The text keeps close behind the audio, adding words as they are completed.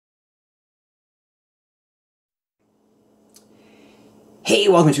Hey,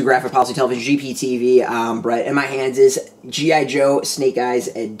 welcome to Graphic Policy Television, GPTV. I'm Brett. In my hands is G.I. Joe Snake Eyes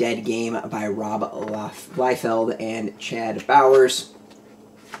Deadgame by Rob Liefeld and Chad Bowers.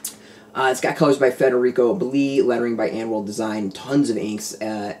 It's got colors by Federico, Blee, lettering by Andworld Design, tons of inks.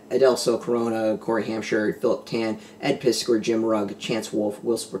 Adelso, Corona, Cory, Hamscher, Philip Tan, Ed Piskor, Jim Rugg, Chance Wolf,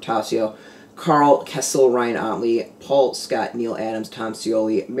 Whilce Portactio, Karl, Kesel, Ryan Ottley, Paul Scott, Neal Adams, Tom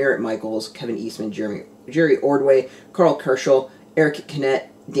Scioli, Marat, Mychaels, Kevin Eastman, Jerry Ordway, Karl Kerschl, Eric Canete,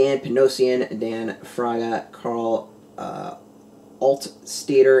 Dan Panosian, Dan Fraga, Karl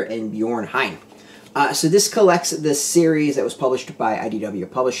Altstaetter, and Bjorn Hyne. So this collects the series that was published by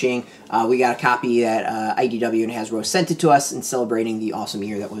IDW Publishing. We got a copy that IDW and Hasbro sent it to us in celebrating the awesome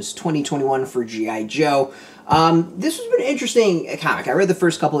year that was 2021 for G.I. Joe. This was an interesting comic. I read the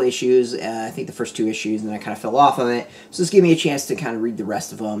first couple issues, I think the first two issues, and then I kind of fell off on it. So this gave me a chance to kind of read the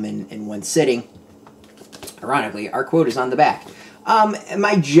rest of them in one sitting. Ironically, our quote is on the back.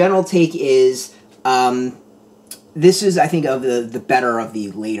 My general take is, this is, I think, of the better of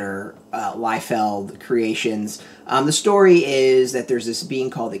the later Liefeld creations. The story is that there's this being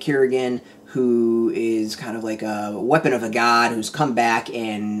called the Kerschl, who is kind of like a weapon of a god who's come back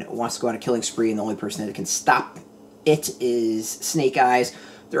and wants to go on a killing spree, and the only person that can stop it is Snake Eyes.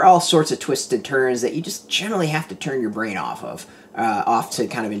 There are all sorts of twists and turns that you just generally have to turn your brain off to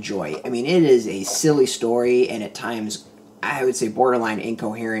kind of enjoy. I mean, it is a silly story, and at times, I would say borderline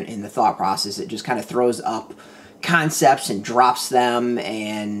incoherent in the thought process. It just kind of throws up concepts and drops them,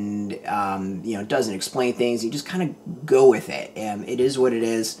 and you know, doesn't explain things. You just kind of go with it. It is what it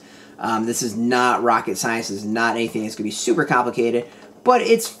is. This is not rocket science. This is not anything that's going to be super complicated, but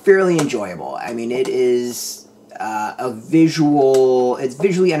it's fairly enjoyable. I mean, it is it's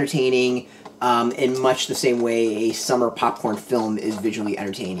visually entertaining in much the same way a summer popcorn film is visually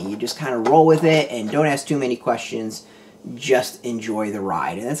entertaining. You just kind of roll with it and don't ask too many questions. Just enjoy the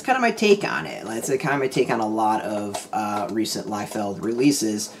ride. And that's kind of my take on it. That's kind of my take on a lot of recent Liefeld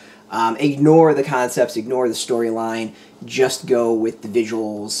releases. Ignore the concepts, ignore the storyline, just go with the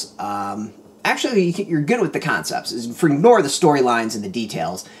visuals. Actually, you're good with the concepts. Ignore the storylines and the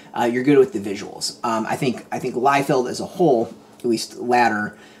details. You're good with the visuals. I think Liefeld as a whole, at least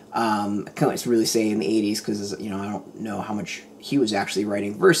latter, I can't really say in the 80s because, you know, I don't know how much he was actually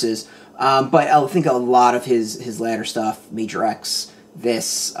writing verses. But I think a lot of his latter stuff, Major X,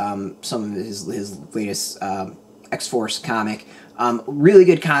 this, some of his latest X-Force comic, really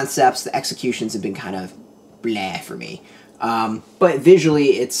good concepts. The executions have been kind of blah for me. But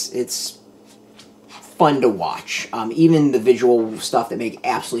visually, it's fun to watch. Even the visual stuff that make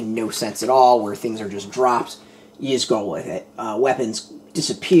absolutely no sense at all, where things are just dropped, you just go with it. Weapons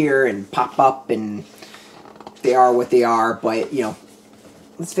disappear and pop up, and they are what they are, but, you know,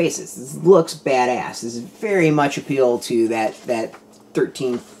 let's face it, this looks badass. This is very much appeal to that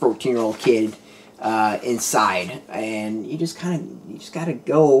 13, 14-year-old kid inside, and you just gotta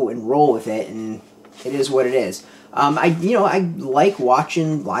go and roll with it, and it is what it is. I like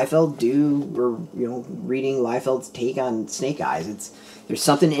watching Liefeld reading Liefeld's take on Snake Eyes. There's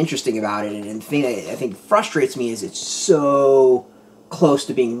something interesting about it, and the thing that I think frustrates me is it's so close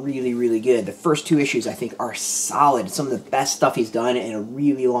to being really, really good. The first two issues, I think, are solid. Some of the best stuff he's done in a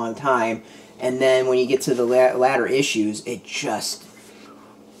really long time. And then when you get to the latter issues, it just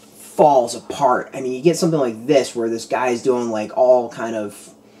falls apart. I mean, you get something like this, where this guy's doing, like, all kind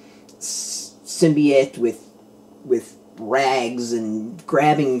of symbiote with rags and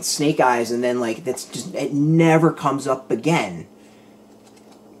grabbing Snake Eyes, and then, like, it never comes up again.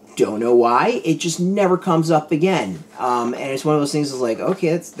 Don't know why. It just never comes up again. And it's one of those things that's like,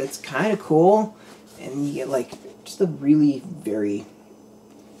 okay, that's kind of cool. And you get, like, just a really very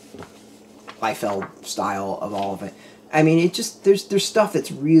Liefeld style of all of it. I mean, it just, there's stuff that's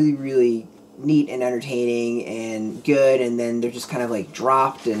really, really neat and entertaining and good, and then they're just kind of, like,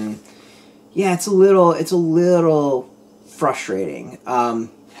 dropped, and yeah, it's a little frustrating.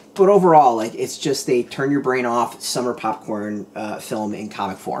 But overall, like, it's just, they turn your brain off, summer popcorn film in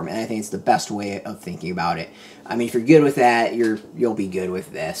comic form, and I think it's the best way of thinking about it. I mean, if you're good with that, you'll be good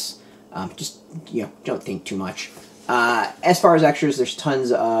with this. Just, you know, don't think too much. As far as extras, there's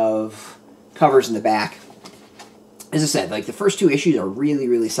tons of covers in the back. As I said, like, the first two issues are really,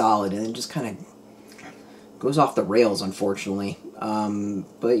 really solid, and then just kind of goes off the rails, unfortunately.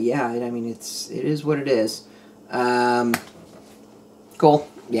 But yeah, I mean, it is what it is. Cool.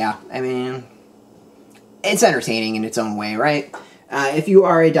 Yeah, I mean, it's entertaining in its own way, right? If you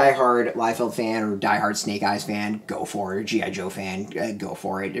are a diehard Liefeld fan or diehard Snake Eyes fan, go for it. Or G.I. Joe fan, go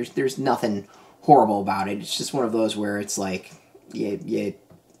for it. There's nothing horrible about it. It's just one of those where it's like, you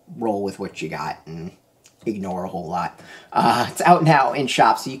roll with what you got, and ignore a whole lot. It's out now in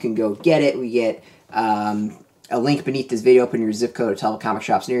shops, so you can go get it. We get a link beneath this video. Put in your zip code to tell the comic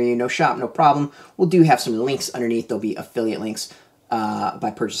shops near you. No shop, no problem. We'll do have some links underneath. There'll be affiliate links.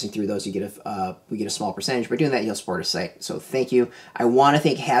 By purchasing through those, we get a small percentage. By doing that, you'll support our site. So thank you. I want to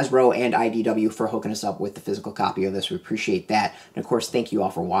thank Hasbro and IDW for hooking us up with the physical copy of this. We appreciate that. And of course, thank you all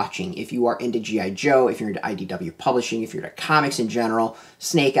for watching. If you are into G.I. Joe, if you're into IDW Publishing, if you're into comics in general,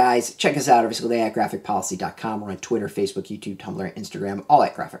 Snake Eyes, check us out every single day at graphicpolicy.com. We're on Twitter, Facebook, YouTube, Tumblr, and Instagram, all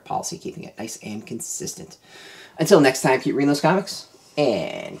at Graphic Policy, keeping it nice and consistent. Until next time, keep reading those comics,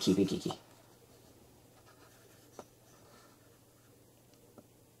 and keep it geeky.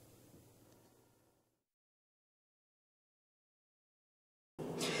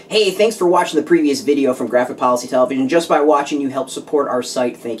 Hey, thanks for watching the previous video from Graphic Policy Television. Just by watching, you help support our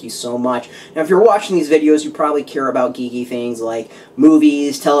site. Thank you so much. Now, if you're watching these videos, you probably care about geeky things like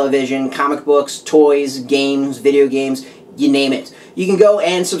movies, television, comic books, toys, games, video games, you name it. You can go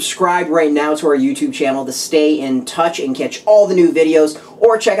and subscribe right now to our YouTube channel to stay in touch and catch all the new videos,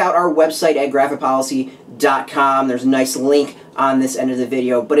 or check out our website at graphicpolicy.com. There's a nice link on this end of the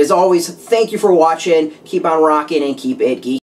video. But as always, thank you for watching. Keep on rocking and keep it geeky.